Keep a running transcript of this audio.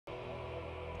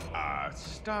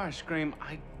Starscream,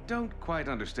 I don't quite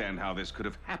understand how this could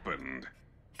have happened.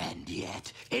 And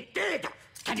yet, it did!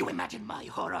 Can you imagine my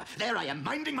horror? There I am,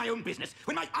 minding my own business,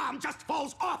 when my arm just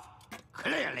falls off!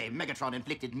 Clearly, Megatron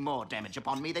inflicted more damage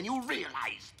upon me than you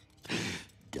realize.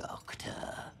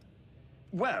 Doctor.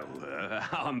 Well,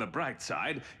 on the bright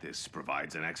side, this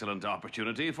provides an excellent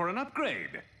opportunity for an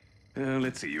upgrade.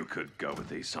 Let's see, you could go with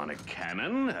the sonic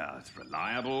cannon. It's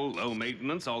reliable, low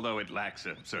maintenance, although it lacks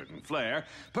a certain flair.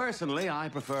 Personally, I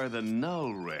prefer the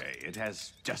null ray. It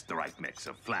has just the right mix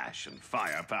of flash and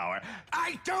firepower.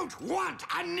 I don't want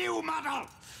a new model!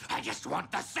 I just want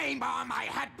the same arm I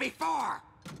had before!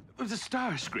 The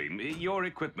Starscream, your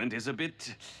equipment is a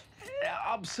bit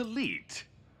obsolete.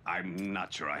 I'm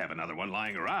not sure I have another one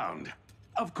lying around.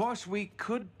 Of course, we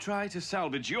could try to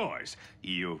salvage yours.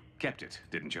 You kept it,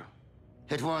 didn't you?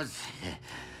 It was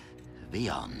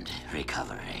beyond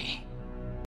recovery.